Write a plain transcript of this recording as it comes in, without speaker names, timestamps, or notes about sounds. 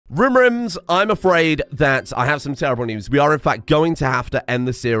Rimrims, I'm afraid that I have some terrible news. We are, in fact, going to have to end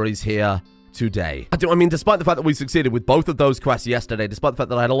the series here today. I mean, despite the fact that we succeeded with both of those quests yesterday, despite the fact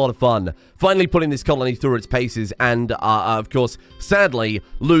that I had a lot of fun finally putting this colony through its paces, and, of course, sadly,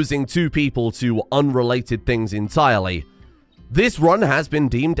 losing 2 people to unrelated things entirely, this run has been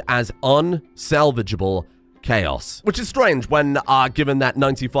deemed as unsalvageable chaos. Which is strange when, given that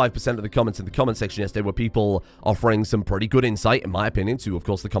 95% of the comments in the comment section yesterday were people offering some pretty good insight, in my opinion, to, of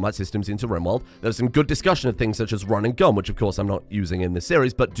course, the combat systems into Rimworld. There was some good discussion of things such as run and gun, which, of course, I'm not using in this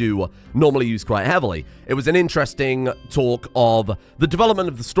series, but do normally use quite heavily. It was an interesting talk of the development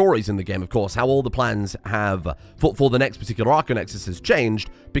of the stories in the game, of course, how all the plans have, for the next particular Archotechs has changed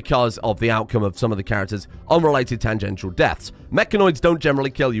because of the outcome of some of the characters' unrelated tangential deaths. Mechanoids don't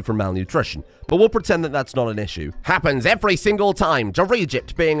generally kill you from malnutrition, but we'll pretend that that's not an issue. Happens every single time.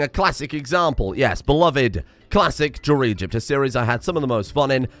 Egypt being a classic example. Yes, beloved classic Egypt, a series I had some of the most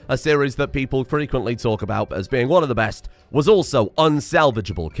fun in, a series that people frequently talk about as being one of the best, was also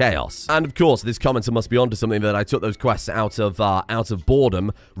unsalvageable chaos. And of course, this commenter must be onto something that I took those quests out of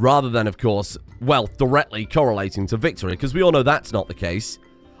boredom, rather than, of course, well, directly correlating to victory, because we all know that's not the case.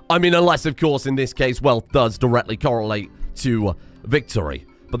 I mean, unless, of course, in this case, wealth does directly correlate to victory.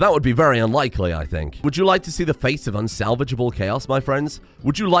 But that would be very unlikely, I think. Would you like to see the face of unsalvageable chaos, my friends?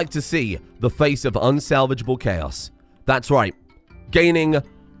 Would you like to see the face of unsalvageable chaos? That's right. Gaining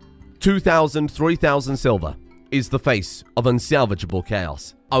 2,000, 3,000 silver is the face of unsalvageable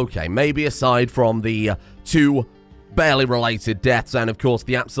chaos. Okay, maybe aside from the 2 barely related deaths and, of course,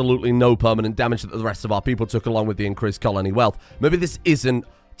 the absolutely no permanent damage that the rest of our people took along with the increased colony wealth, maybe this isn't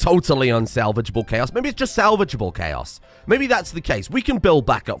totally unsalvageable chaos. Maybe it's just salvageable chaos. Maybe that's the case. We can build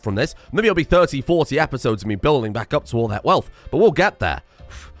back up from this. Maybe it'll be 30, 40 episodes of me building back up to all that wealth, but we'll get there.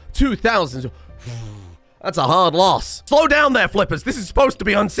 2,000... That's a hard loss. Slow down there, flippers. This is supposed to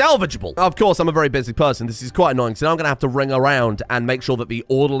be unsalvageable. Of course, I'm a very busy person. This is quite annoying, so now I'm going to have to ring around and make sure that the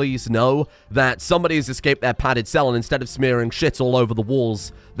orderlies know that somebody has escaped their padded cell, and instead of smearing shit all over the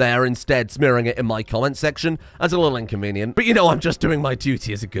walls, they're instead smearing it in my comment section. That's a little inconvenient, but you know, I'm just doing my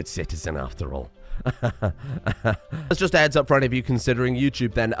duty as a good citizen after all. That's just a heads up for any of you considering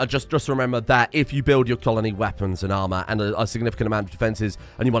YouTube then. Just remember that if you build your colony weapons and armor and a significant amount of defenses,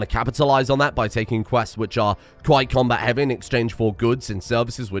 and you want to capitalize on that by taking quests which are quite combat heavy in exchange for goods and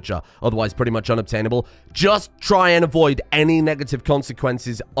services which are otherwise pretty much unobtainable, just try and avoid any negative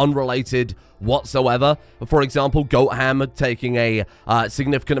consequences unrelated whatsoever. For example, Goatham taking a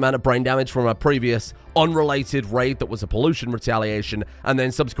significant amount of brain damage from a previous unrelated raid that was a pollution retaliation, and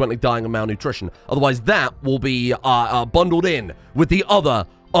then subsequently dying of malnutrition. Otherwise, that will be bundled in with the other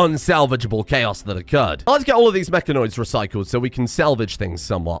unsalvageable chaos that occurred. Let's get all of these mechanoids recycled so we can salvage things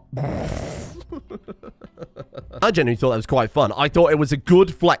somewhat. I genuinely thought that was quite fun. I thought it was a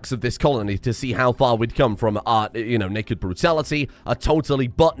good flex of this colony to see how far we'd come from, you know, naked brutality, a totally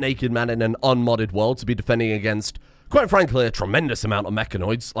butt-naked man in an unmodded world to be defending against, quite frankly, a tremendous amount of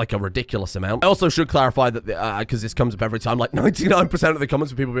mechanoids, like a ridiculous amount. I also should clarify that, because this comes up every time, like 99% of the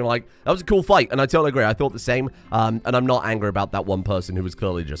comments of people being like, that was a cool fight, and I totally agree. I thought the same, and I'm not angry about that one person who was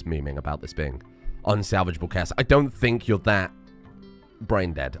clearly just memeing about this being unsalvageable chaos. I don't think you're that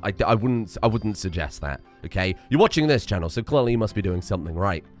brain dead. I wouldn't suggest that, okay? You're watching this channel, so clearly you must be doing something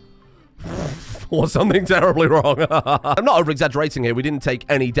right. Or something terribly wrong. I'm not over-exaggerating here. We didn't take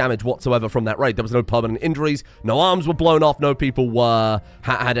any damage whatsoever from that raid. There was no permanent injuries, no arms were blown off, no people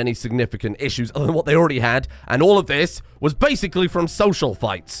had any significant issues other than what they already had, and all of this was basically from social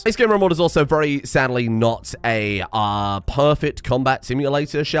fights. Base game Rimworld is also very sadly not a perfect combat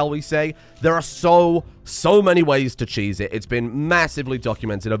simulator, shall we say. There are so many ways to cheese it. It's been massively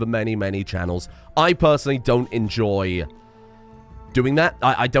documented over many channels. I personally don't enjoy doing that.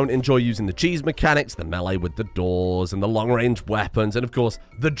 I don't enjoy using the cheese mechanics, the melee with the doors, and the long-range weapons, and of course,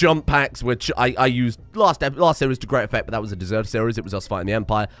 the jump packs, which I used last series to great effect, but that was a dessert series. It was us fighting the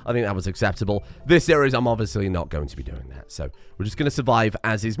Empire. I think that was acceptable. This series, I'm obviously not going to be doing that, so we're just going to survive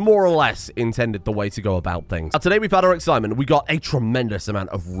as is more or less intended the way to go about things. Today, we've had our excitement. We got a tremendous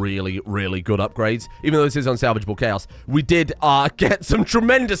amount of really good upgrades. Even though this is unsalvageable chaos, we did get some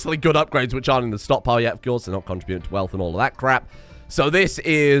tremendously good upgrades, which aren't in the stockpile yet, of course. They're not contributing to wealth and all of that crap. So this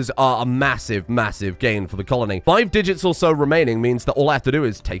is a massive gain for the colony. 5 digits or so remaining means that all I have to do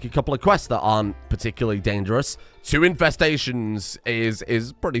is take a couple of quests that aren't particularly dangerous. 2 infestations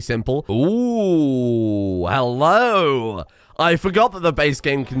is pretty simple. Ooh, hello. I forgot that the base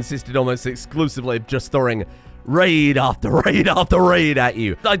game consisted almost exclusively of just throwing raid after raid after raid at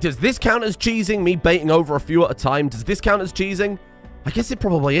you. Like, does this count as cheesing? Me baiting over a few at a time? Does this count as cheesing? I guess it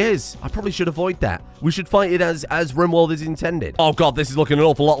probably is. I probably should avoid that. We should fight it as Rimworld is intended. Oh god, this is looking an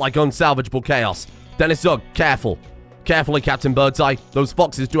awful lot like unsalvageable chaos. Dennis Zug, careful. Carefully, Captain Birdseye. Those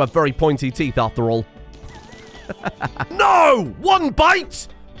foxes do have very pointy teeth after all. No! One bite!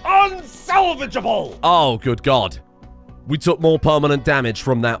 Unsalvageable! Oh, good god. We took more permanent damage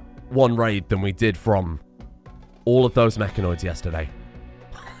from that one raid than we did from all of those mechanoids yesterday.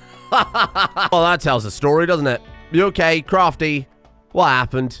 Well, that tells a story, doesn't it? You okay, Crafty? What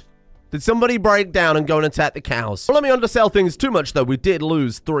happened? Did somebody break down and go and attack the cows? Well, let me undersell things too much, though. We did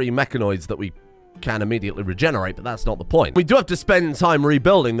lose 3 mechanoids that we can immediately regenerate, but that's not the point. We do have to spend time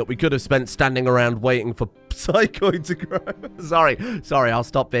rebuilding that we could have spent standing around waiting for Psychoid to grow. Sorry, I'll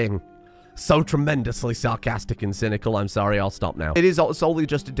stop being so tremendously sarcastic and cynical. I'm sorry, I'll stop now. It is solely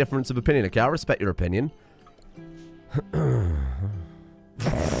just a difference of opinion, okay? I respect your opinion.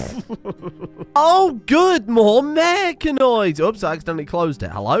 Oh, good, more mechanoids. Oops, I accidentally closed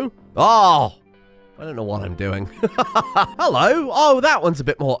it. Hello? Oh, I don't know what I'm doing. Hello? Oh, that one's a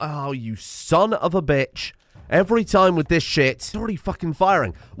bit more. Oh, you son of a bitch. Every time with this shit, it's already fucking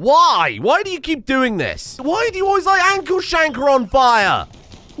firing. Why? Why do you keep doing this? Why do you always like Ankle Shanker on fire?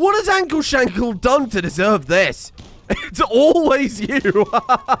 What has Ankle Shanker done to deserve this? It's always you.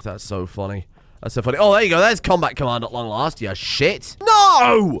 That's so funny. That's so funny. Oh, there you go. There's combat command at long last, you shit.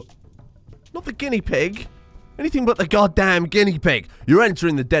 No! Not the guinea pig. Anything but the goddamn guinea pig. You're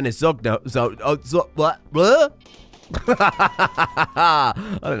entering the Dennis Zug now. What? I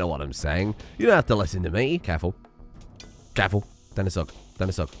don't know what I'm saying. You don't have to listen to me. Careful. Careful. Dennis Zug.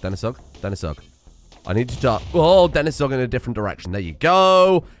 Dennis Zug. Dennis Zug. Dennis Zug. I need to start. Oh, Dennis Zug in a different direction. There you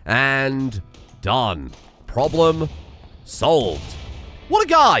go. And done. Problem solved. What a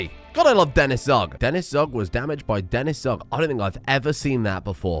guy. God, I love Dennis Zug. Dennis Zug was damaged by Dennis Zug. I don't think I've ever seen that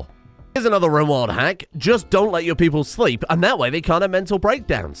before. Here's another Rimworld hack. Just don't let your people sleep, and that way they can't have mental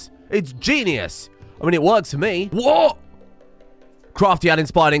breakdowns. It's genius. I mean, it works for me. What? Crafty had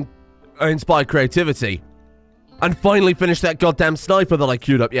inspired creativity. And finally finished that goddamn sniper that I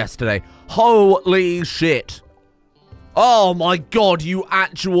queued up yesterday. Holy shit. Oh my god, you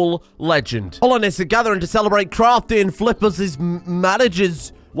actual legend. Colonists are gathering to celebrate Crafty and Flippers'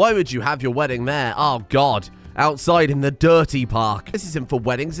 marriages. Why would you have your wedding there? Oh god. Outside in the dirty park. This isn't for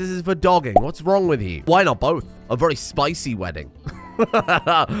weddings, this is for dogging. What's wrong with you? Why not both? A very spicy wedding.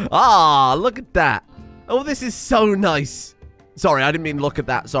 Ah, look at that. Oh, this is so nice. Sorry, I didn't mean look at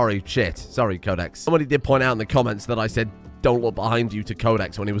that. Sorry, shit. Sorry, Codex. Somebody did point out in the comments that I said, don't look behind you to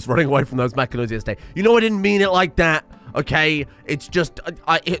Codex when he was running away from those mechanoids yesterday. You know I didn't mean it like that, okay? It's just,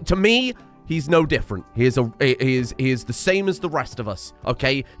 to me, he's no different. He is the same as the rest of us,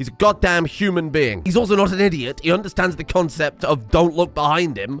 okay? He's a goddamn human being. He's also not an idiot. He understands the concept of don't look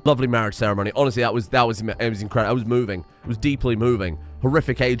behind him. Lovely marriage ceremony. Honestly, it was incredible. I was moving. It was deeply moving.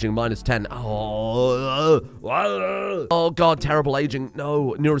 Horrific aging, -10. Oh god, terrible aging.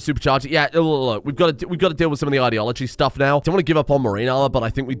 No, neurosupercharger. Yeah, look, we've got to deal with some of the ideology stuff now. Don't want to give up on marine armor, but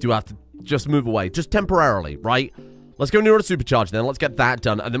I think we do have to just move away, just temporarily, right? Let's go neurosupercharge then. Let's get that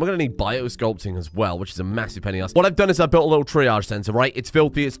done. And then we're going to need biosculpting as well, which is a massive pain in the ass. What I've done is I've built a little triage center, right? It's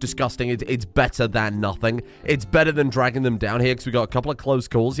filthy. It's disgusting. It's better than nothing. It's better than dragging them down here because we got a couple of close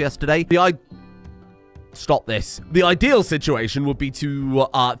calls yesterday. Stop this. The ideal situation would be to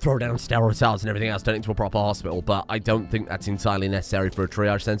throw down sterile cells and everything else, turn it into a proper hospital, but I don't think that's entirely necessary for a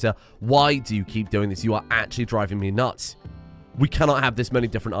triage center. Why do you keep doing this? You are actually driving me nuts. We cannot have this many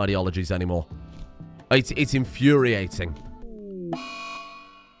different ideologies anymore. It's infuriating.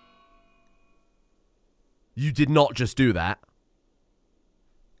 You did not just do that.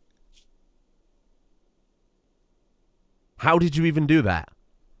 How did you even do that?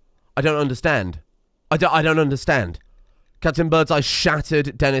 I don't understand. I don't understand. Captain Birdseye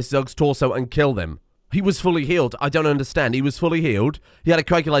shattered Dennis Zug's torso and killed him. He was fully healed. I don't understand. He was fully healed. He had a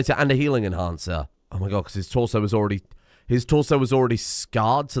calculator and a healing enhancer. Oh my god, because his torso was already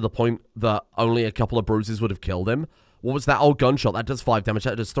scarred to the point that only a couple of bruises would have killed him. What was that? Oh, gunshot. That does 5 damage.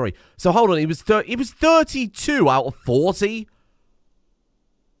 That does 3. So hold on. He was 32 out of 40.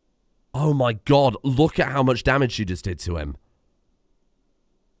 Oh my god. Look at how much damage you just did to him.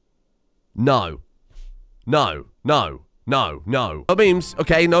 No. No. No. No. No. No memes.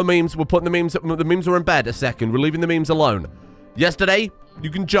 Okay, no memes. We're putting the memes are in bed a second. We're leaving the memes alone. Yesterday, you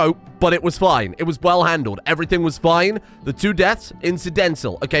can joke, but it was fine. It was well handled. Everything was fine. The 2 deaths,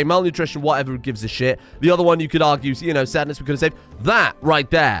 incidental. Okay, malnutrition, whatever, gives a shit. The other one, you could argue, you know, sadness we could have saved. That right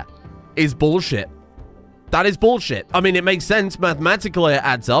there is bullshit. That is bullshit. I mean, it makes sense. Mathematically, it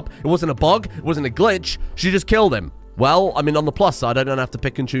adds up. It wasn't a bug. It wasn't a glitch. She just killed him. Well, I mean, on the plus side, I don't have to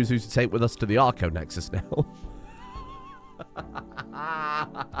pick and choose who to take with us to the Archotechs now.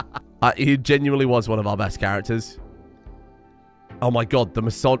 He genuinely was one of our best characters. Oh my god,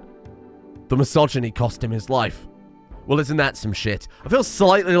 the misogyny cost him his life. Well, isn't that some shit? I feel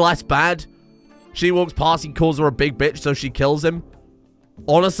slightly less bad. She walks past, he calls her a big bitch, so she kills him.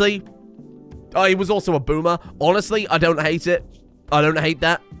 Honestly, he was also a boomer. Honestly, I don't hate it. I don't hate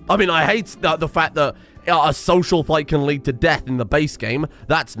that. I mean, I hate the fact that a social fight can lead to death in the base game.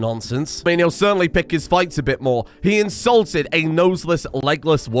 That's nonsense. I mean, he'll certainly pick his fights a bit more. He insulted a noseless,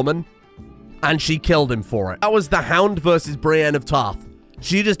 legless woman, and she killed him for it. That was the Hound versus Brienne of Tarth.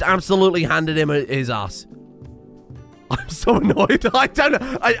 She just absolutely handed him his ass. I'm so annoyed. I don't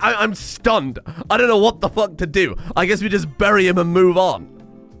know. I'm stunned. I don't know what the fuck to do. I guess we just bury him and move on.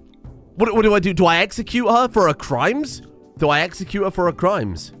 What do I do? Do I execute her for her crimes? Do I execute her for her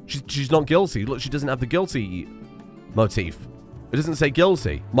crimes? She's not guilty. Look, she doesn't have the guilty motif. It doesn't say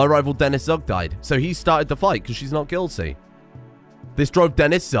guilty. My rival Dennis Zug died, so he started the fight because she's not guilty. This drove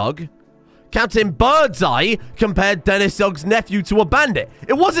Dennis Zug. Captain Birdseye compared Dennis Zug's nephew to a bandit.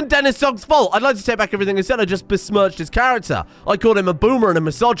 It wasn't Dennis Zug's fault. I'd like to take back everything I said. I just besmirched his character. I called him a boomer and a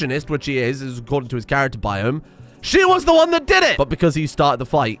misogynist, which he is according to his character biome. She was the one that did it! But because he started the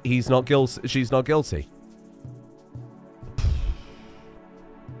fight, he's not guilty. She's not guilty.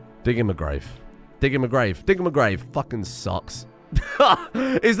 Dig him a grave. Dig him a grave. Dig him a grave. Fucking sucks.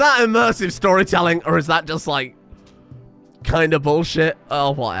 Is that immersive storytelling, or is that just like kind of bullshit?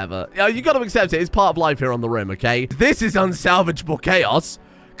 Oh, whatever. You got to accept it. It's part of life here on the Rim, okay? This is unsalvageable chaos,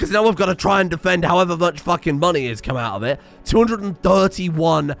 because now we've got to try and defend however much fucking money has come out of it.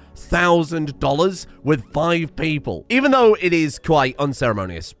 $231,000 with 5 people. Even though it is quite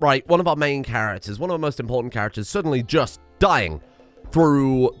unceremonious, right? One of our main characters, one of our most important characters, suddenly just dying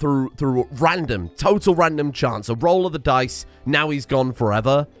through total random chance. A roll of the dice, now he's gone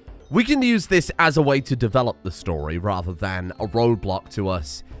forever. We can use this as a way to develop the story rather than a roadblock to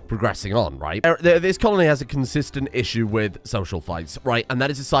us progressing on, right? This colony has a consistent issue with social fights, right? And that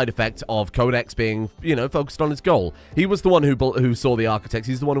is a side effect of Codex being, you know, focused on his goal. He was the one who saw the Archotechs.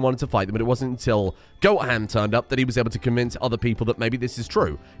 He's the one who wanted to fight them, but it wasn't until Goatham turned up that he was able to convince other people that maybe this is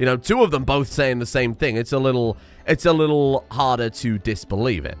true. You know, 2 of them both saying the same thing. It's a little harder to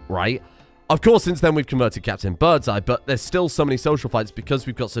disbelieve it, right? Of course, since then, we've converted Captain Birdseye, but there's still so many social fights because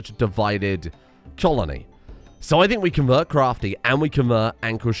we've got such a divided colony. So I think we convert Crafty and we convert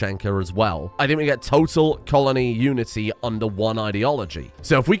Ankushanka as well. I think we get total colony unity under one ideology.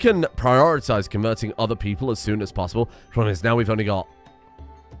 So if we can prioritize converting other people as soon as possible, because now we're only going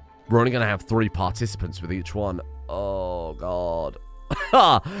to have 3 participants with each one. Oh, God. It's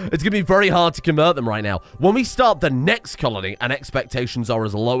going to be very hard to convert them right now. When we start the next colony and expectations are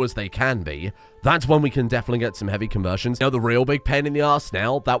as low as they can be, that's when we can definitely get some heavy conversions. Now, the real big pain in the ass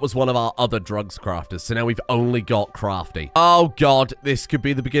now, that was one of our other drugs crafters. So now we've only got Crafty. Oh, God. This could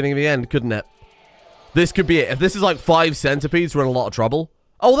be the beginning of the end, couldn't it? This could be it. If this is like 5 centipedes, we're in a lot of trouble.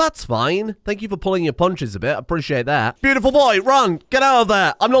 Oh, that's fine. Thank you for pulling your punches a bit. I appreciate that. Beautiful boy, run. Get out of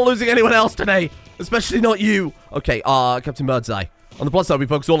there. I'm not losing anyone else today, especially not you. Okay, Captain Birdseye. On the plus side, we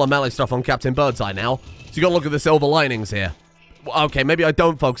focus all our melee stuff on Captain Birdseye now. So you gotta look at the silver linings here. Okay, maybe I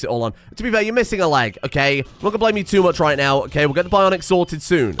don't focus it all on. To be fair, you're missing a leg, okay? I'm not gonna blame you too much right now, okay? We'll get the bionic sorted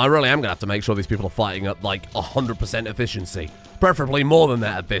soon. I really am gonna have to make sure these people are fighting at, like, 100% efficiency. Preferably more than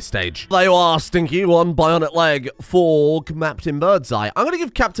that at this stage. There you are, Stinky. 1 bionic leg for Captain Birdseye. I'm gonna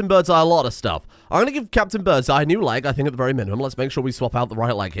give Captain Birdseye a lot of stuff. I'm going to give Captain Birdseye a new leg, I think, at the very minimum. Let's make sure we swap out the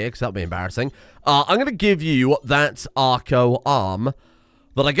right leg here, because that would be embarrassing. I'm going to give you that Arco arm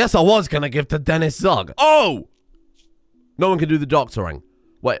that I guess I was going to give to Dennis Zug. Oh! No one can do the doctoring.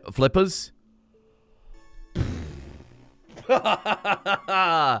 Wait, flippers?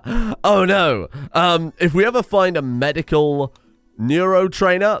 Oh, no. If we ever find a medical neuro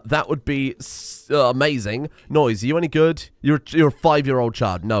trainer, that would be amazing. Noise, are you any good? You're a 5-year-old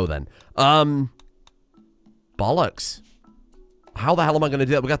child. No, then. Bollocks. How the hell am I going to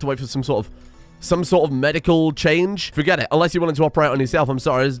do that? We have to wait for some sort of medical change. Forget it. Unless you wanted to operate on yourself. I'm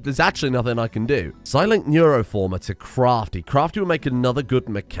sorry. There's actually nothing I can do. Silent Neuroformer to Crafty. Crafty will make another good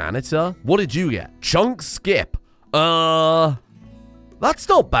Mechanitor. What did you get? Chunk Skip. That's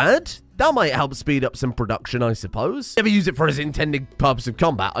not bad. That might help speed up some production, I suppose. Never use it for its intended purpose of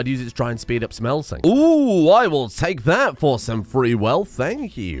combat. I'd use it to try and speed up some elsing. Ooh, I will take that for some free wealth.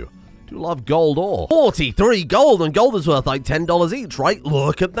 Thank you. Do love gold ore. 43 gold, and gold is worth like $10 each, right?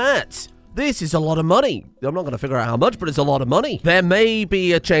 Look at that. This is a lot of money. I'm not going to figure out how much, but it's a lot of money. There may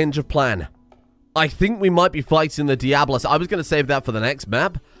be a change of plan. I think we might be fighting the Diablos. I was going to save that for the next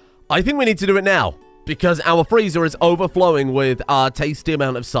map. I think we need to do it now. because our freezer is overflowing with our tasty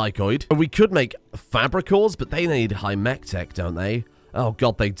amount of psychoid. And we could make fabricors, but they need high mech tech, don't they? Oh,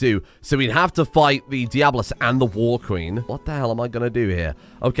 God, they do. So we'd have to fight the Diabolus and the War Queen. What the hell am I going to do here?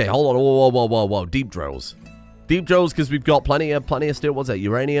 Okay, hold on. Whoa, whoa, whoa, whoa. Deep drills. Deep drills, because we've got plenty of steel. What's that?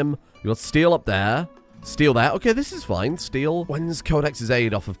 Uranium. We've got steel up there. Steel there. Okay, this is fine. Steel. When's Codex's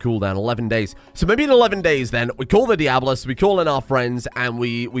aid off of cooldown? 11 days. So maybe in 11 days, then, we call the Diabolus, we call in our friends, and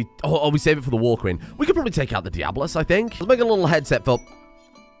we save it for the War Queen. We could probably take out the Diabolus, I think. Let's make a little headset for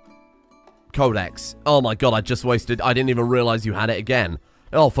Codex. Oh my God, I just wasted. I didn't even realize you had it again.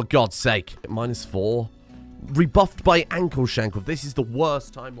 Oh, for God's sake. -4. Rebuffed by Ankle Shankle. This is the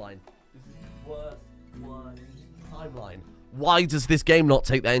worst timeline. This is the worst timeline. Why does this game not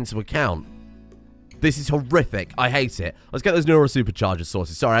take that into account? This is horrific. I hate it. Let's get those Neuro Supercharger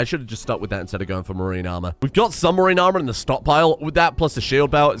sources. Sorry, I should have just stuck with that instead of going for marine armor. We've got some marine armor in the stockpile. With that plus the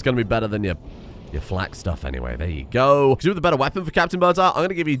shield belt, it's going to be better than your flak stuff anyway. There you go. Do you have the better weapon for Captain Birdseye? I'm going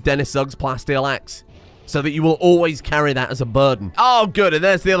to give you Dennis Suggs Plasteel Axe, so that you will always carry that as a burden. Oh, good. And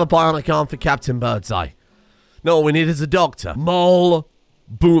there's the other bionic arm for Captain Birdseye. No, all we need is a doctor. Mol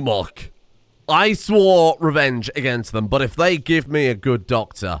Boomok. I swore revenge against them, but if they give me a good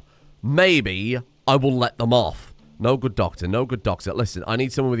doctor, maybe I will let them off. No good doctor. No good doctor. Listen, I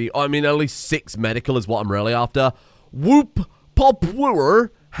need someone with you. I mean, at least 6 medical is what I'm really after. Whoop Pop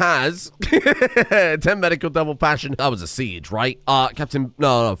Wooer has 10 medical, double passion. That was a siege, right? Captain...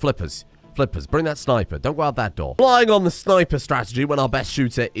 No, flippers. Flippers, bring that sniper. Don't go out that door. Flying on the sniper strategy when our best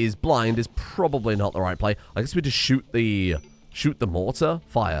shooter is blind is probably not the right play. I guess we just shoot the mortar.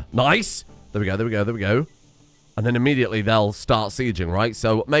 Fire. Nice. There we go, there we go, there we go. And then immediately they'll start sieging, right?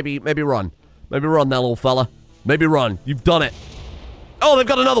 So maybe run. Maybe run, that little fella. Maybe run. You've done it. Oh, they've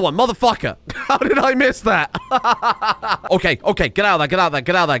got another one. Motherfucker. How did I miss that? Okay, get out of there, get out of there,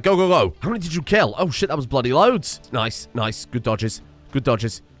 get out of there. Go, go, go. How many did you kill? Oh, shit, that was bloody loads. Nice, nice. Good dodges. Good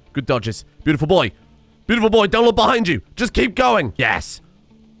dodges. Good dodges. Beautiful boy. Beautiful boy. Don't look behind you. Just keep going. Yes.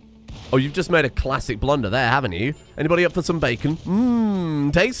 Oh, you've just made a classic blunder there, haven't you? Anybody up for some bacon?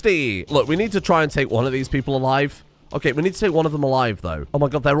 Mmm, tasty. Look, we need to try and take one of these people alive. Okay, we need to take one of them alive, though. Oh my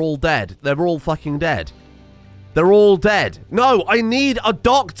God, they're all dead. They're all fucking dead. They're all dead. No, I need a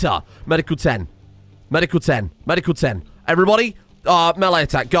doctor. Medical 10. Medical 10. Medical 10. Everybody, melee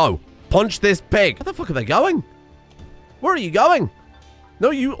attack. Go. Punch this pig. Where the fuck are they going? Where are you going?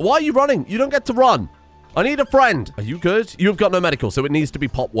 No, why are you running? You don't get to run. I need a friend. Are you good? You've got no medical, so it needs to be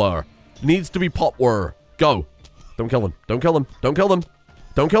Popwur. Needs to be Popwur. Go. Don't kill them. Don't kill them. Don't kill them.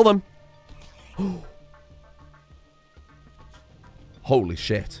 Don't kill them. Holy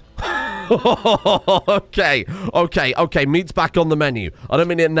shit. Okay. Meat's back on the menu. I don't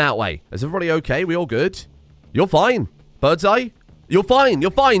mean it in that way. Is everybody okay? We all good? You're fine. Birdseye? You're fine.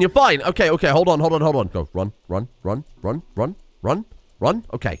 You're fine. You're fine. Okay. Hold on. Go. Run.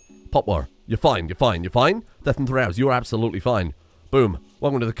 Okay. Popwur. You're fine. Death in 3 hours. You're absolutely fine. Boom.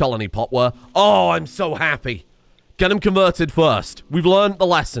 Welcome to the colony, Popwur. Oh, I'm so happy. Get him converted first. We've learned the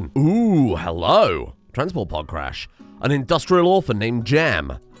lesson. Ooh, hello. Transport pod crash. An industrial orphan named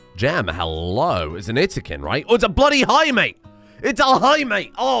Jam. Jam, hello. It's an Itikin, right? Oh, it's a bloody high mate. It's a high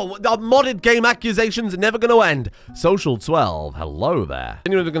mate. Oh, the modded game accusations are never going to end. Social 12, hello there.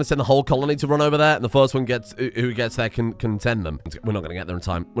 Anyway, they're going to send the whole colony to run over there, and the first one who gets there can contend them. We're not going to get there in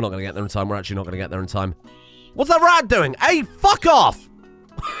time. We're actually not going to get there in time. What's that rat doing? Hey, fuck off.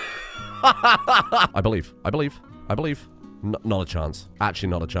 I believe. Not a chance. Actually,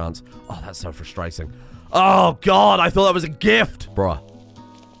 not a chance. Oh, that's so frustrating. Oh, God, I thought that was a gift. Bruh.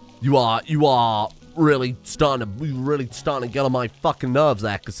 You are really starting to get on my fucking nerves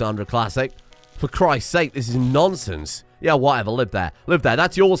there, Cassandra Classic. For Christ's sake, this is nonsense. Yeah, whatever, live there.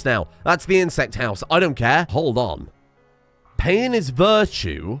 That's yours now. That's the insect house. I don't care. Hold on. Pain is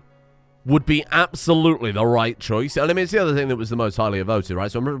virtue would be absolutely the right choice. And I mean, it's the other thing that was the most highly voted,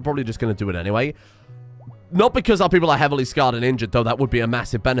 right? So I'm probably just going to do it anyway. Not because our people are heavily scarred and injured, though that would be a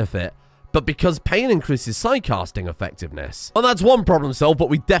massive benefit, but because pain increases psycasting effectiveness. And that's one problem solved, but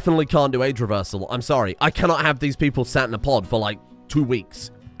we definitely can't do age reversal. I'm sorry. I cannot have these people sat in a pod for like 2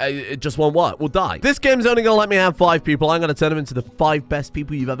 weeks. It just won't work. We'll die. This game's only going to let me have 5 people. I'm going to turn them into the 5 best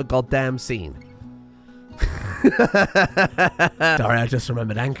people you've ever goddamn seen. Sorry, I just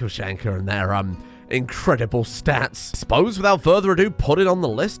remembered Ankle Shanker and their, incredible stats. Suppose, without further ado, put it on the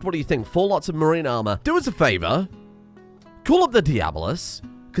list. What do you think? 4 lots of marine armor. Do us a favor. Call up the Diabolus,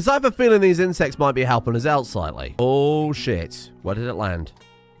 because I have a feeling these insects might be helping us out slightly. Oh, shit. Where did it land?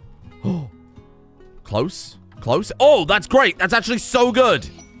 Oh. Close. Close. Oh, that's great. That's actually so good.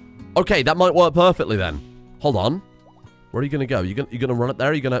 Okay, that might work perfectly then. Hold on. Where are you going to go? You going to run up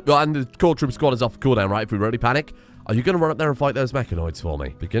there? Are you going to... Well, and the core troop squad is off cooldown, right? If we really panic. Are you going to run up there and fight those mechanoids for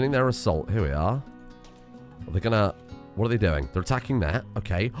me? Beginning their assault. Here we are. Are they going to... What are they doing? They're attacking that.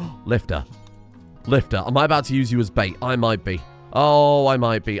 Okay. Lifter. Lifter. Am I about to use you as bait? I might be. Oh, I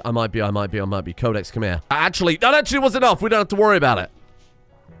might be. Codex, come here. Actually, that actually was enough. We don't have to worry about it.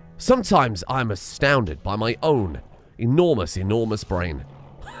 Sometimes I'm astounded by my own enormous, enormous brain.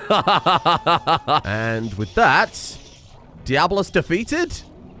 And with that, Diabolus defeated?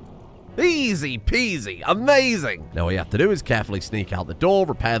 Easy peasy. Amazing. Now all you have to do is carefully sneak out the door,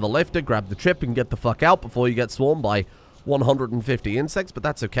 repair the lifter, grab the chip, and get the fuck out before you get swarmed by 150 insects, but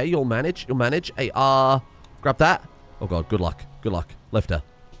that's okay. You'll manage. You'll manage. Hey, grab that. Oh, God. Good luck. Good luck. Lifter.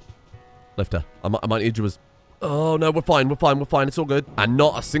 Lifter. I might need you as... Oh, no. We're fine. We're fine. We're fine. It's all good. And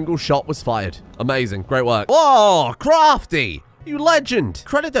not a single shot was fired. Amazing. Great work. Oh, Crafty. You legend.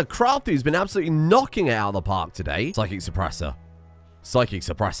 Credit to Crafty, who's been absolutely knocking it out of the park today. Psychic Suppressor. Psychic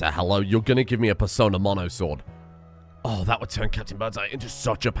Suppressor. Hello. You're going to give me a Persona Mono Sword. Oh, that would turn Captain Birdseye into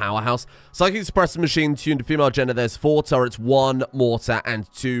such a powerhouse. Psychic Suppressor machine tuned to female gender. There's 4 turrets, 1 mortar, and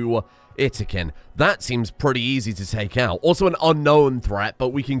 2 Itakin. That seems pretty easy to take out. Also an unknown threat, but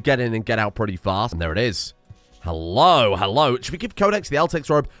we can get in and get out pretty fast. And there it is. Hello, hello. Should we give Codex the Altex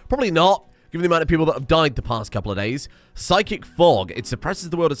robe? Probably not, given the amount of people that have died the past couple of days. Psychic Fog. It suppresses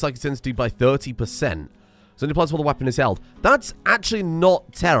the world of psychic sensitivity by 30%. So it applies while the weapon is held. That's actually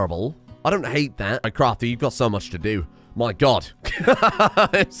not terrible. I don't hate that. Right, Crafty, you've got so much to do. My God.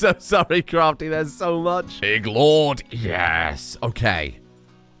 I'm so sorry, Crafty. There's so much. Big Lord. Yes. Okay.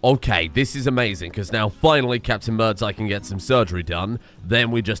 Okay, this is amazing, because now finally Captain Birdseye can get some surgery done. Then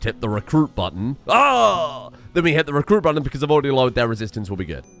we just hit the recruit button. Ah! Then we hit the recruit button because I've already lowered their resistance. Will be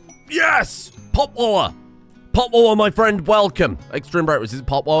good. Yes! Pop War! Pop War, my friend, welcome. Extreme Break, is it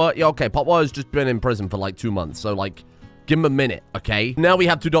Pop War? Yeah, okay. Pop War has just been in prison for like 2 months, so like... Give him a minute, okay? Now we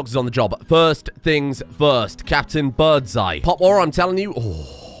have 2 doctors on the job. First things first. Captain Birdseye. Pop War, I'm telling you.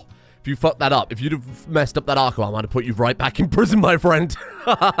 Oh, if you fucked that up, if you'd have messed up that Arco, I might have put you right back in prison, my friend.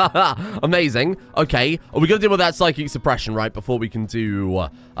 Amazing. Okay. Are we going to deal with that psychic suppression, right? Before we can do...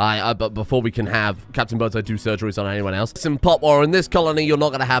 before we can have Captain Birdseye do surgeries on anyone else. Listen, Pop War, in this colony, you're not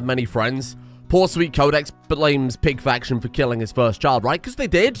going to have many friends. Poor sweet Codex blames Pig Faction for killing his first child, right? Because they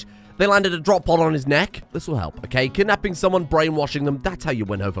did. They landed a drop pod on his neck. This will help, okay? Kidnapping someone, brainwashing them, that's how you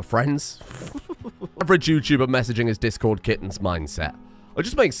win over friends. Average YouTuber messaging his Discord kitten's mindset. It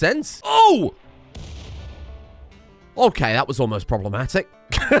just makes sense. Oh! Okay, that was almost problematic.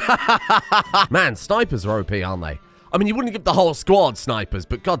 Man, snipers are OP, aren't they? I mean, you wouldn't give the whole squad snipers,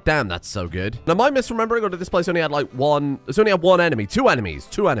 but goddamn, that's so good. Now, am I misremembering, or did this place only had, like, one... It's only had 1 enemy. 2 enemies.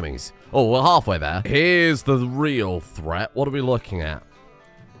 2 enemies. Oh, we're halfway there. Here's the real threat. What are we looking at?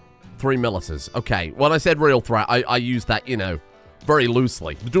 3 militars. Okay, when I said real threat, I used that, you know, very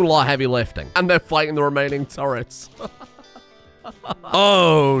loosely. They're doing a lot of heavy lifting. And they're fighting the remaining turrets.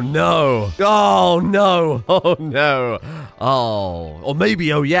 Oh, no. Oh, no. Oh, no. Oh. Or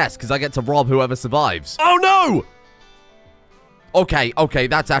maybe, oh, yes, because I get to rob whoever survives. Oh, no! Okay, okay,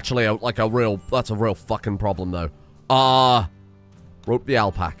 that's actually that's a real fucking problem, though. Rope the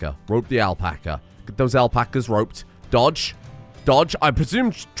alpaca. Rope the alpaca. Get those alpacas roped. Dodge. Dodge. I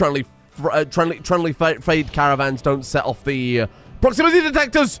presume friendly fade caravans don't set off the proximity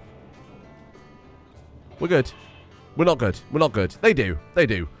detectors. We're good. We're not good. We're not good. They do. They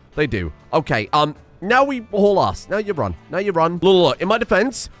do. They do. Okay, now we haul ass. Now you run. Now you run. Look, in my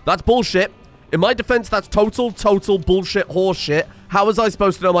defense, that's bullshit. In my defense, that's total bullshit horseshit. How was I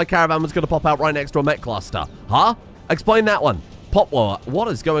supposed to know my caravan was going to pop out right next to a mech cluster? Huh? Explain that one. Pop War, what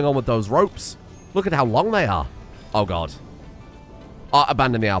is going on with those ropes? Look at how long they are. Oh, God.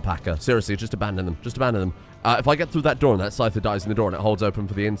 Abandon the alpaca. Seriously, just abandon them. Just abandon them. If I get through that door and that scyther dies in the door and it holds open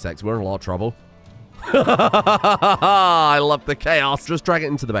for the insects, we're in a lot of trouble. I love the chaos. Just drag it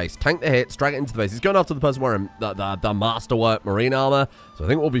into the base. Tank the hits, drag it into the base. He's going after the person wearing the masterwork marine armor, so I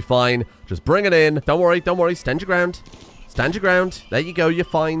think we'll be fine. Just bring it in. Don't worry, don't worry. Stand your ground. Stand your ground. There you go. You're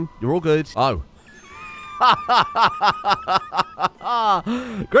fine. You're all good. Oh.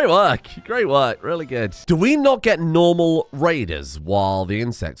 Great work. Great work. Really good. Do we not get normal raiders while the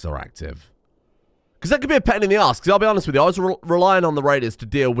insects are active? Because that could be a pain in the ass, because I'll be honest with you, I was relying on the raiders to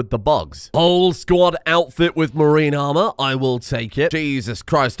deal with the bugs. Whole squad outfit with marine armor. I will take it. Jesus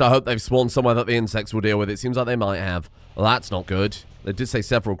Christ, I hope they've spawned somewhere that the insects will deal with. It seems like they might have. Well, that's not good. They did say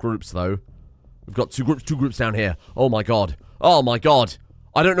several groups, though. We've got two groups down here. Oh, my God. Oh, my God.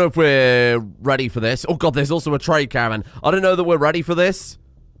 I don't know if we're ready for this. Oh, God, there's also a trade caravan. I don't know that we're ready for this.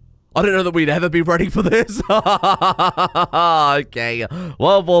 I don't know that we'd ever be ready for this. Okay.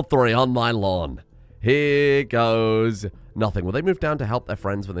 World War III on my lawn. Here goes Nothing. Will they move down to help their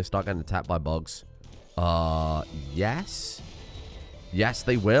friends when they start getting attacked by bugs? Yes. Yes,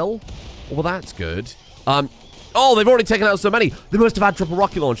 they will. Well, that's good. Oh, they've already taken out so many. They must have had triple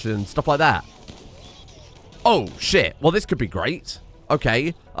rocket launchers and stuff like that. Oh, shit. Well, this could be great.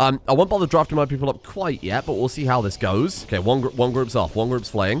 Okay. I won't bother drafting my people up quite yet, but we'll see how this goes. Okay, one group's off. One group's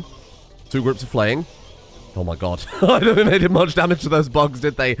flaying. Two groups are flaying. Oh, my God. I don't think they did much damage to those bugs,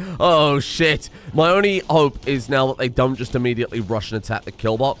 did they? Oh, shit. My only hope is now that they don't just immediately rush and attack the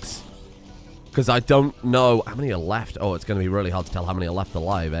kill box. Because I don't know how many are left. Oh, it's going to be really hard to tell how many are left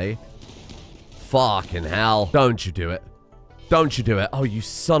alive, eh? Fucking hell. Don't you do it. Don't you do it. Oh, you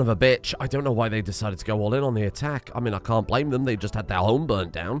son of a bitch. I don't know why they decided to go all in on the attack. I mean, I can't blame them. They just had their home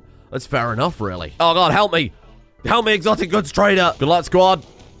burnt down. That's fair enough, really. Oh, God, help me. Help me, exotic goods trader. Good luck, squad.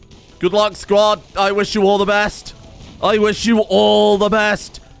 Good luck, squad. I wish you all the best. I wish you all the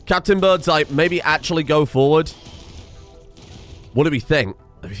best. Captain Birdseye, maybe actually go forward. What do we think?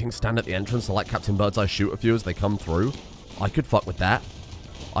 Do we think stand at the entrance and let Captain Birdseye shoot a few as they come through? I could fuck with that.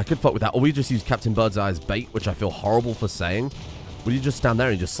 I could fuck with that. Or we just use Captain Birdseye as bait, which I feel horrible for saying. Will you just stand there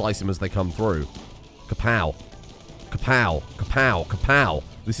and just slice them as they come through? Kapow. Kapow. Kapow. Kapow.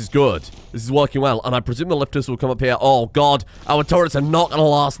 This is good. This is working well. And I presume the lifters will come up here. Oh, God. Our turrets are not going to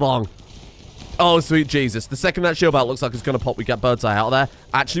last long. Oh, sweet Jesus. The second that shield belt looks like it's going to pop, we get Birdseye out of there.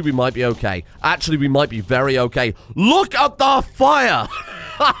 Actually, we might be okay. Actually, we might be very okay. Look at the fire!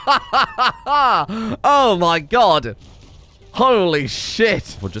 Oh, my God. Holy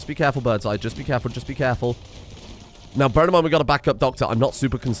shit. Well, just be careful, Birdseye. Just be careful. Just be careful. Now, bear in mind, we got a backup doctor. I'm not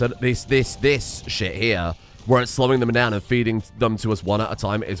super concerned. This shit here, where it's slowing them down and feeding them to us one at a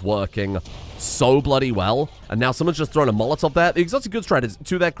time, is working so bloody well. And now someone's just thrown a Molotov there. The exotic goods traders,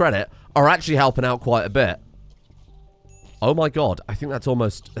 to their credit, are actually helping out quite a bit. Oh my God. I think that's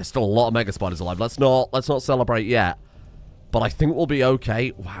almost... There's still a lot of mega spiders alive. Let's not celebrate yet. But I think we'll be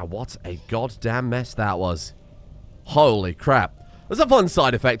okay. Wow, what a goddamn mess that was. Holy crap. There's a fun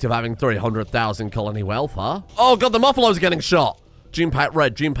side effect of having 300,000 colony wealth, huh? Oh God, the Muffalo's getting shot. Gene Pack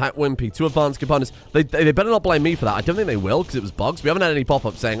Red, Gene Pack Wimpy, 2 advanced components. They better not blame me for that. I don't think they will, because it was bugs. We haven't had any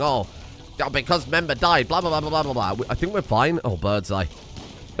pop-ups saying, oh, because member died, blah, blah, blah, blah, blah, blah. I think we're fine. Oh, Birdseye.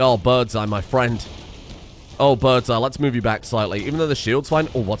 Oh, Birdseye, my friend. Oh, Birdseye, let's move you back slightly. Even though the shield's fine.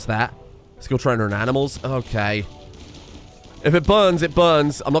 Oh, what's that? Skill trainer and animals. Okay. If it burns, it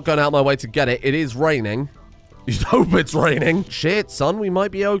burns. I'm not going out of my way to get it. It is raining. You hope it's raining. Shit, son, we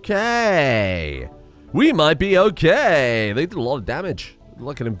might be okay. We might be okay. They did a lot of damage.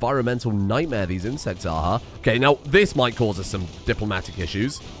 Like an environmental nightmare, these insects are, huh? Okay, now, this might cause us some diplomatic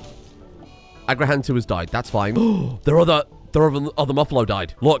issues. Agrahan 2 has died. That's fine. Their other Muffalo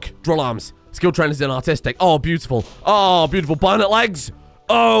died. Look, drill arms. Skill trainers in artistic. Oh, beautiful. Oh, beautiful. Bayonet legs.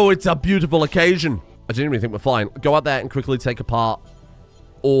 Oh, it's a beautiful occasion. I genuinely think we're fine. Go out there and quickly take apart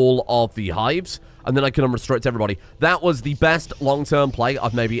all of the hives, and then I can unrestrict everybody. That was the best long-term play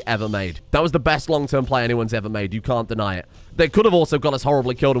I've maybe ever made. That was the best long-term play anyone's ever made. You can't deny it. They could have also got us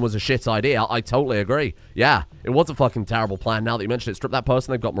horribly killed and was a shit idea. I totally agree. Yeah, it was a fucking terrible plan. Now that you mention it, strip that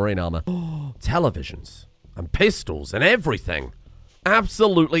person, they've got marine armor. Televisions and pistols and everything.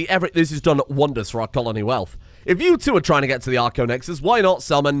 Absolutely this has done wonders for our colony wealth. If you two are trying to get to the Archonexus, why not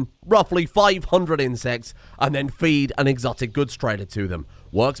summon roughly 500 insects and then feed an exotic goods trader to them?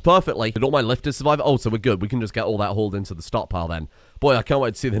 Works perfectly. Did all my lifters survive? Oh, so we're good. We can just get all that hauled into the stockpile then. Boy, I can't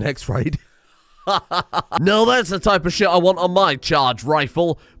wait to see the next raid. No, that's the type of shit I want on my charge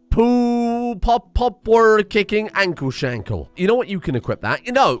rifle. Poo, pop, pop, word kicking, ankle shankle. You know what? You can equip that.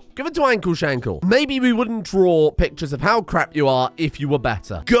 You know, give it to ankle shankle. Maybe we wouldn't draw pictures of how crap you are if you were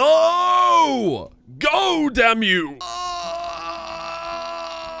better. Go! Go, damn you!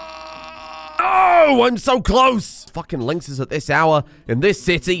 Oh, I'm so close! Fucking Lynxes at this hour, in this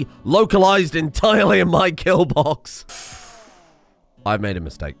city, localized entirely in my kill box. I've made a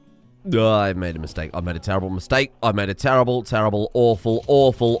mistake. I've made a mistake. I've made a terrible mistake. I've made a terrible, terrible, awful,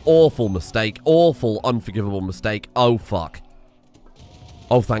 awful, awful mistake. Awful, unforgivable mistake. Oh, fuck.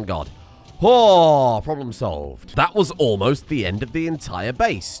 Oh, thank God. Oh, problem solved. That was almost the end of the entire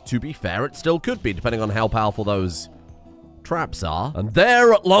base. To be fair, it still could be, depending on how powerful those traps are. And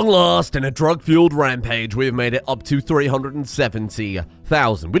there, at long last, in a drug-fueled rampage, we've made it up to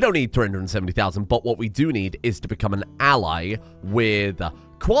 370,000. We don't need 370,000, but what we do need is to become an ally with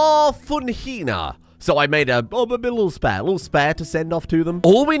Pathfinding. So I made a little spare to send off to them.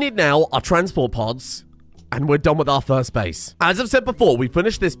 All we need now are transport pods, and we're done with our first base. As I've said before, we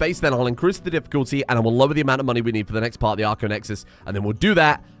finish this base, then I'll increase the difficulty, and I will lower the amount of money we need for the next part of the Archonexus, and then we'll do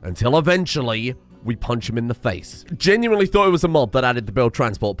that until eventually we punch him in the face. Genuinely thought it was a mod that added the build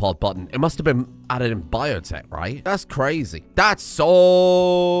transport pod button. It must have been added in biotech, right? That's crazy. That's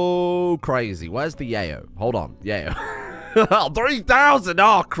so crazy. Where's the yayo? Hold on, yayo. 3,000.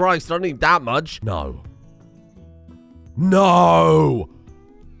 Oh, Christ, I don't need that much. No. No.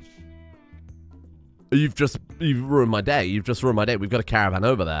 You've ruined my day. You've just ruined my day. We've got a caravan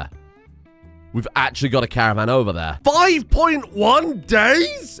over there. We've actually got a caravan over there. 5.1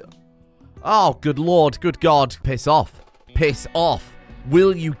 days? Oh, good Lord. Good God. Piss off. Piss off.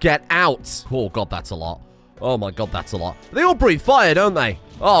 Will you get out? Oh, God, that's a lot. Oh, my God, that's a lot. They all breathe fire, don't they?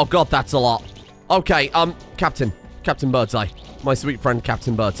 Oh, God, that's a lot. Okay, Captain Birdseye. My sweet friend,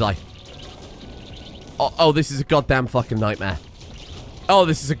 Captain Birdseye. Oh, this is a goddamn fucking nightmare. Oh,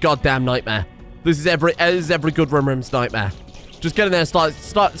 this is a goddamn nightmare. This is every good Rimworld's nightmare. Just get in there, start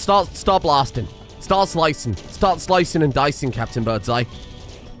blasting. Start slicing and dicing, Captain Birdseye.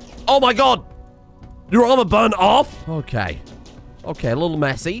 Oh my God! Your armor burned off? Okay. Okay, a little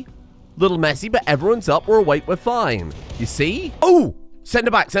messy. But everyone's up, we're awake, we're fine. You see? Oh! Send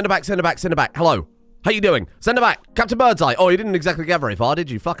her back. Hello. How you doing? Send her back. Captain Birdseye. Oh, you didn't exactly get very far,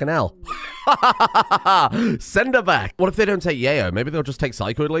 did you? Fucking hell. Send her back. What if they don't take yayo? Maybe they'll just take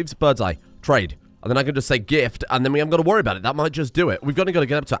psychoid leaves? Birdseye. Trade. And then I can just say gift, and then we haven't got to worry about it. That might just do it. We've only got to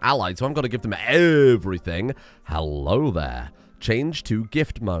get up to allied, so I'm going to give them everything. Hello there. Change to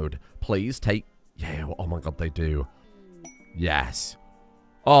gift mode. Please take... Yeah, oh my God, they do. Yes.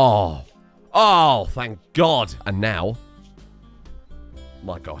 Oh. Oh, thank God. And now...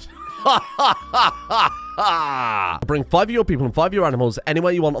 My God. Bring 5 of your people and 5 of your animals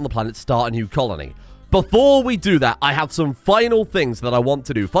anywhere you want on the planet. Start a new colony. Before we do that, I have some final things that I want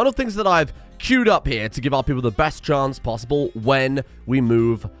to do. Final things that I've queued up here to give our people the best chance possible when we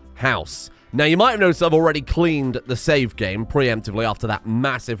move house. Now, you might have noticed I've already cleaned the save game preemptively after that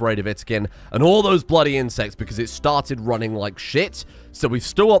massive raid of Itkin and all those bloody insects because it started running like shit. So we've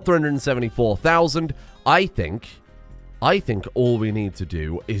still got 374,000. I think all we need to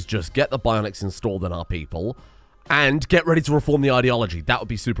do is just get the bionics installed in our people and get ready to reform the ideology. That would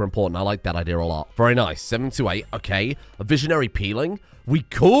be super important. I like that idea a lot. Very nice. 728. Okay. A visionary peeling. We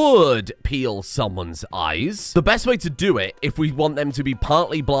could peel someone's eyes. The best way to do it, if we want them to be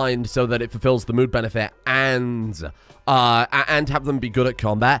partly blind so that it fulfills the mood benefit and have them be good at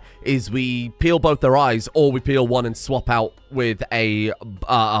combat, is we peel both their eyes, or we peel one and swap out with a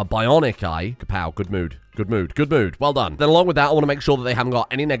bionic eye. Kapow. Good mood. Good mood. Good mood. Well done. Then along with that, I want to make sure that they haven't got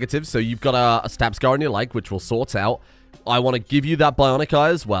any negatives. So you've got a stab scar on your leg, which we'll sort out. I want to give you that bionic eye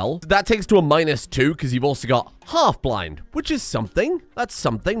as well. That takes to a -2 because you've also got half blind, which is something. That's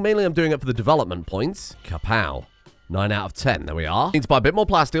something. Mainly I'm doing it for the development points. Kapow. 9 out of 10. There we are. Need to buy a bit more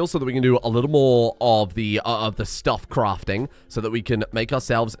plasteel so that we can do a little more of the stuff crafting so that we can make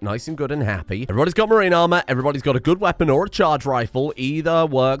ourselves nice and good and happy. Everybody's got marine armor. Everybody's got a good weapon or a charge rifle. Either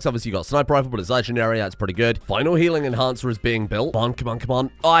works. Obviously, you got sniper rifle, but it's legendary. That's pretty good. Final healing enhancer is being built. Come on, come on, come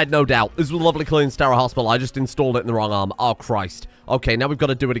on. Oh, I had no doubt. This was a lovely clean Stara Hospital. I just installed it in the wrong arm. Oh, Christ. Okay, now we've got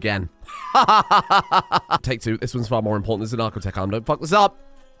to do it again. Take 2. This one's far more important. This is an Archotech arm. Don't fuck this up.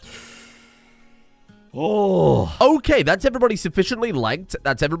 Oh. Okay, that's everybody sufficiently legged.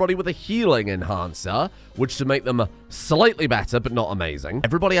 That's everybody with a healing enhancer, which should make them slightly better, but not amazing.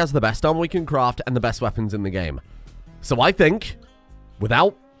 Everybody has the best armor we can craft and the best weapons in the game. So I think,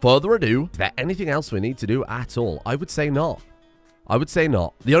 without further ado, is there anything else we need to do at all? I would say not. I would say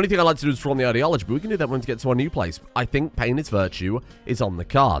not. The only thing I like to do is form the ideology, but we can do that when we get to our new place. I think Pain is Virtue is on the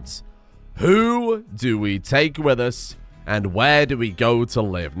cards. Who do we take with us? And where do we go to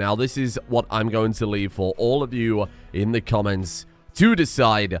live? Now, this is what I'm going to leave for all of you in the comments to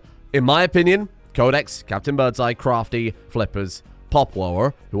decide. In my opinion, Codex, Captain Birdseye, Crafty, Flippers,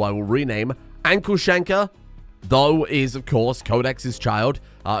 Poplower, who I will rename Ankle Shanker, though is, of course, Codex's child.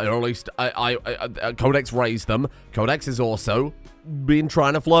 Or at least, Codex raised them. Codex is also been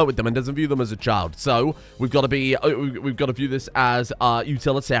trying to flirt with them and doesn't view them as a child. So we've got to view this as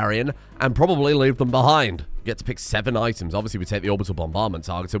utilitarian and probably leave them behind. We get to pick 7 items. Obviously, we take the orbital bombardment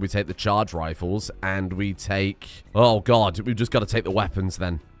target, so we take the charge rifles, and we take... Oh, God. We've just got to take the weapons,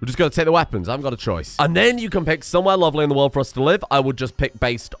 then. We've just got to take the weapons. I haven't got a choice. And then you can pick somewhere lovely in the world for us to live. I would just pick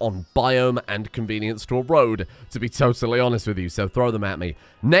based on biome and convenience to a road, to be totally honest with you. So throw them at me.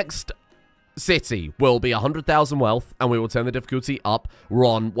 Next city will be 100,000 wealth, and we will turn the difficulty up. We're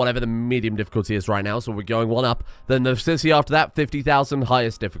on whatever the medium difficulty is right now, so we're going 1 up. Then the city after that, 50,000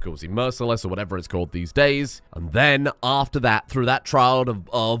 highest difficulty, merciless or whatever it's called these days. And then after that, through that trial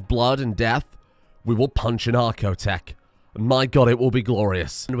of blood and death, we will punch an Archotech. And my God, it will be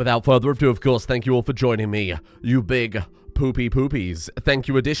glorious. And without further ado, of course, thank you all for joining me, you big Poopy Poopies. Thank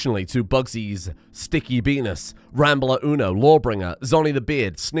you additionally to Bugsy's, Sticky Venus, Rambler Uno, Lawbringer, Zonny the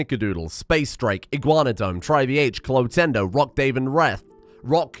Beard, Snickerdoodle, Space Drake, Iguanodome, Try VH, Clotendo, Rock Dave and Reth,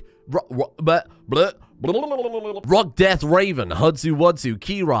 Rock Death Raven, Hudzu Wudzu,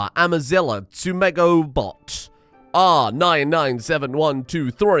 Kira, Amazilla, Tsumegobot,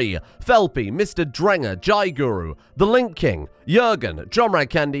 R997123, Felpy, Mr. Drenger, Jai Guru, The Link King, Jurgen, Jomrad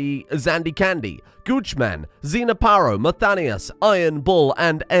Candy, Zandy Candy, Goochman, Xenoparo, Mathanias, Iron Bull,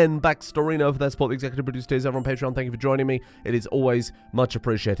 and N. Backstorino for their support. The executive producer is over on Patreon. Thank you for joining me. It is always much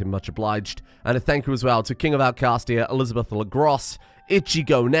appreciated, much obliged. And a thank you as well to King of Outcastia, Elizabeth Lagrosse,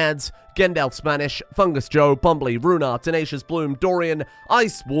 Ichigo Nads, Gendel Spanish, Fungus Joe, Bumbly, Runar, Tenacious Bloom, Dorian,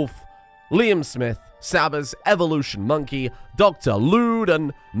 Ice Wolf, Liam Smith, Sabers, Evolution Monkey, Dr.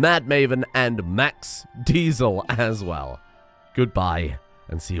 Luden, Mad Maven, and Max Diesel as well. Goodbye,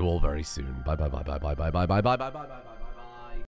 and see you all very soon. Bye, bye, bye, bye, bye, bye, bye, bye, bye, bye, bye, bye, bye.